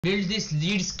build this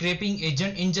lead scraping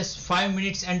agent in just 5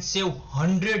 minutes and save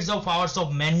hundreds of hours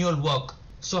of manual work.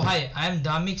 So hi, I am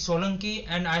Damik Solanki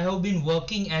and I have been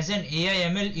working as an AI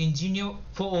ML engineer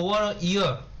for over a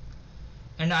year.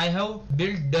 And I have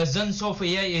built dozens of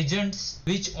AI agents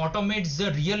which automates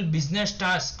the real business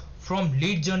task from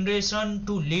lead generation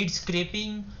to lead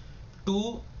scraping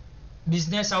to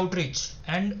business outreach,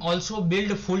 and also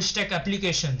build full stack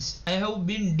applications. I have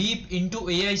been deep into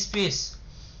AI space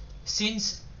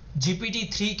since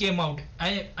GPT-3 came out.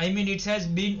 I mean it has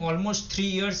been almost 3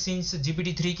 years since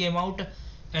GPT-3 came out,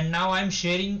 and now I'm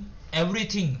sharing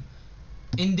everything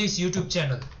in this YouTube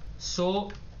channel.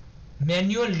 So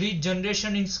manual lead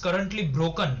generation is currently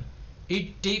broken.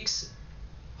 It takes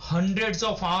hundreds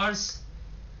of hours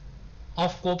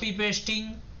of copy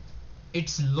pasting.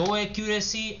 It's low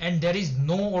accuracy and there is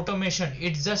no automation.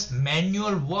 It's just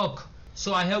manual work.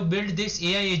 So I have built this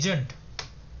AI agent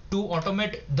to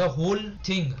automate the whole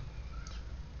thing.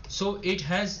 So it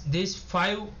has these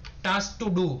 5 tasks to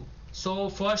do. So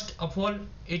first of all,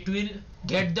 it will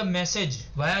get the message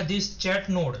via this chat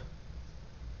node,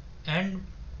 and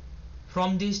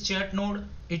from this chat node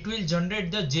it will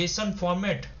generate the JSON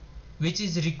format which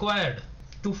is required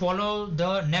to follow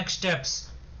the next steps.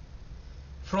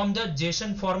 From the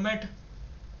JSON format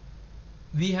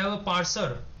we have a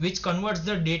parser which converts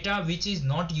the data which is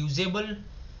not usable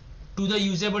to the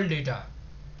usable data.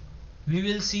 We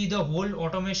will see the whole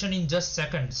automation in just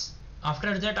seconds.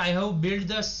 After that, I have built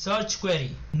the search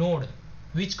query node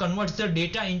which converts the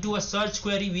data into a search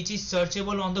query which is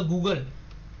searchable on the Google.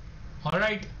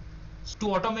 Alright,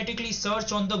 to automatically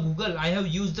search on the Google I have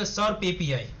used the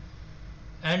SerpAPI,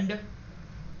 and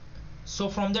so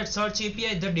from that search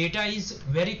API the data is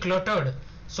very cluttered,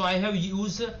 so I have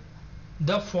used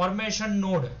the formation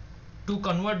node to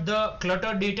convert the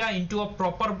cluttered data into a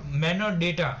proper manner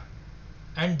data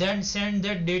and then send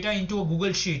that data into a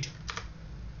Google Sheet.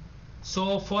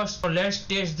 So first let's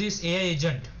test this AI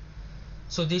agent.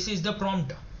 So this is the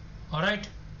prompt. Alright,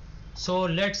 so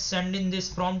let's send in this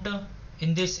prompt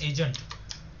in this agent.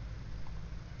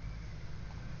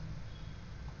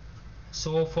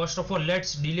 So first of all,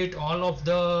 let's delete all of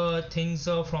the things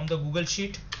from the Google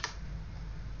Sheet.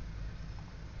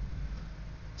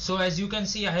 So as you can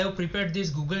see, I have prepared this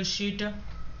Google Sheet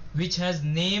which has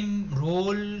name,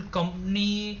 role,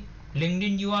 company,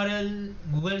 LinkedIn URL,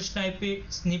 Google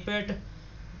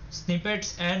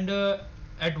snippets, and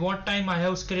at what time I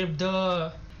have scraped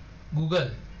the Google.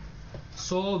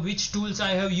 So which tools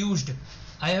I have used?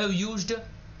 I have used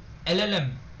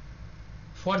LLM.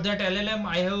 For that LLM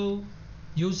I have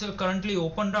used currently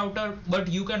OpenRouter, but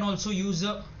you can also use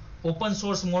a open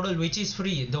source model which is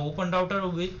free. The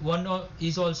OpenRouter one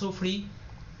is also free.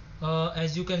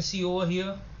 As you can see over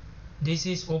here, this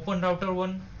is OpenRouter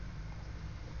one,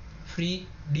 free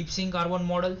DeepSync R1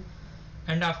 model.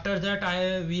 And after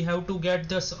that we have to get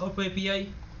the SerpAPI.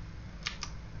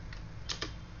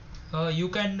 You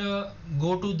can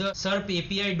go to the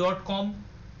serpapi.com,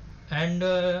 and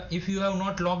if you have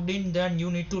not logged in, then you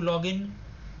need to log in,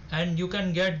 and you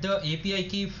can get the API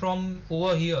key from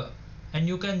over here, and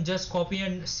you can just copy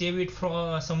and save it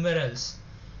from somewhere else.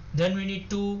 Then we need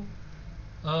to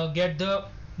get the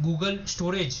Google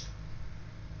storage.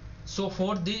 So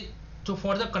for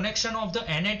the connection of the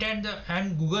NAT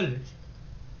and Google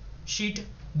Sheet,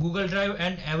 Google Drive,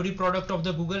 and every product of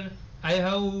the Google, I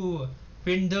have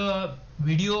pinned the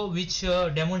video which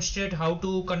demonstrate how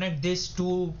to connect these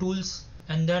two tools.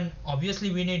 And then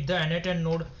obviously we need the NAT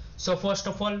node. So first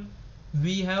of all,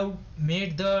 we have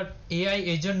made the AI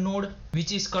agent node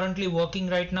which is currently working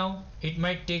right now. It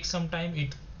might take some time.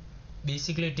 It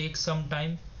basically takes some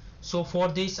time. So for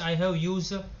this I have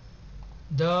used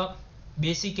the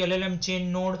basic LLM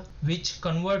chain node which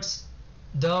converts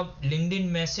the LinkedIn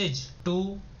message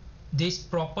to this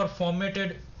proper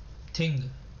formatted thing.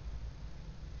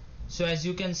 So as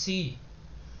you can see,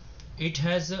 it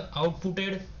has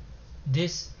outputted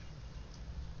this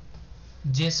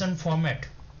JSON format,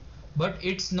 but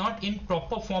it's not in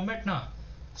proper format now.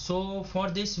 So for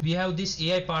this we have this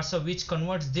AI parser which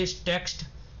converts this text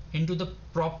into the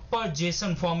proper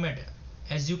JSON format,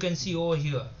 as you can see over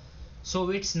here.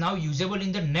 So it's now usable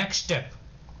in the next step,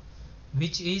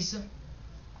 which is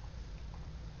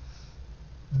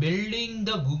building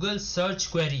the Google search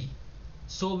query.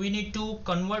 So we need to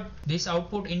convert this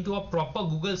output into a proper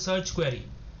Google search query.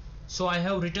 So I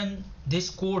have written this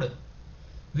code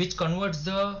which converts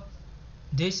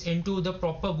this into the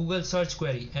proper Google search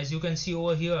query. As you can see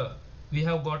over here, we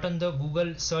have gotten the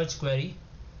Google search query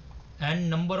and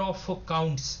number of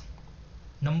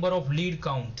lead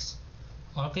counts.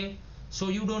 Okay, so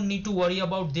you don't need to worry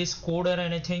about this code or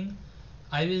anything.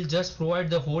 I will just provide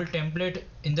the whole template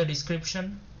in the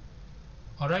description.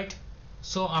 Alright,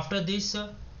 so after this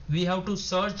we have to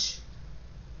search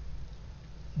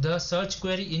the search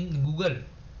query in Google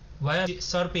via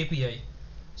SerpAPI.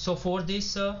 So for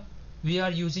this we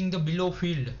are using the below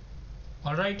field.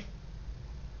 Alright,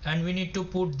 and we need to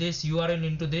put this URL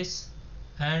into this,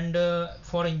 and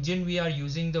for engine we are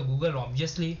using the Google.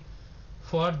 Obviously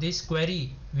for this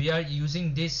query we are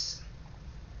using this.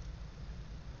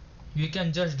 We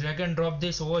can just drag and drop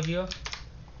this over here,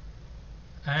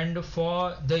 and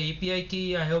for the API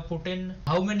key I have put in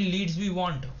how many leads we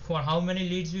want. For how many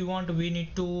leads we want, we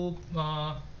need to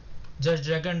just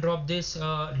drag and drop this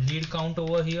lead count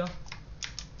over here,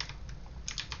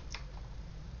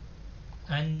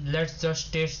 and let's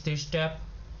just test this tab.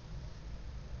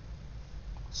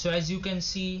 So as you can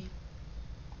see,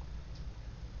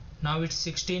 now it's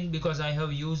 16 because I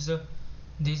have used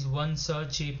this one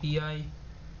search API,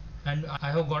 and I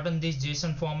have gotten this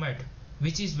JSON format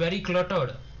which is very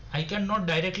cluttered. I cannot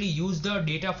directly use the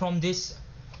data from this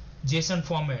JSON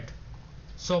format.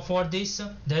 So for this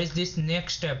there is this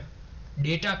next step,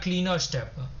 data cleaner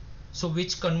step, so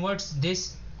which converts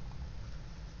this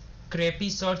crappy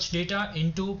search data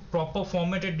into proper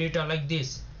formatted data like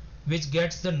this, which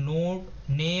gets the node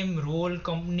name, role,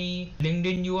 company,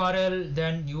 LinkedIn URL,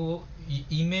 then you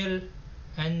email,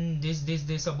 and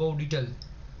this above detail.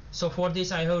 So for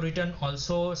this I have written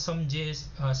also some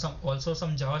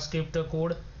JavaScript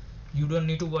code. You don't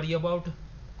need to worry about.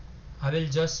 I will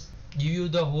just give you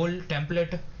the whole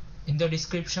template in the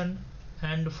description.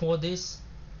 And for this,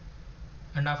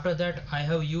 and after that I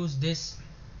have used this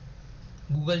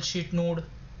Google Sheet node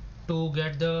to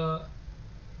get the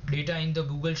data in the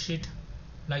Google Sheet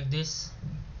like this.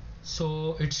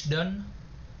 So it's done.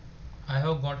 I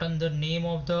have gotten the name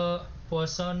of the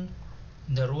person,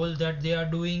 the role that they are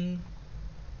doing,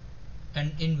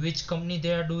 and in which company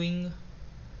they are doing,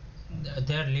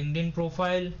 their LinkedIn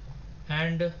profile,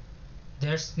 and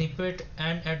their snippet,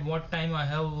 and at what time I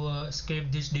have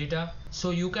scraped this data.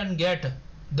 So you can get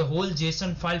the whole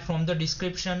JSON file from the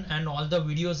description, and all the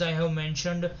videos I have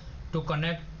mentioned to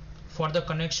connect for the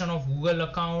connection of Google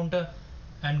account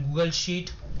and Google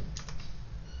Sheet.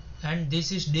 And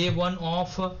this is day 1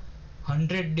 of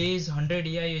 100 days 100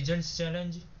 AI agents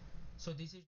challenge. So this is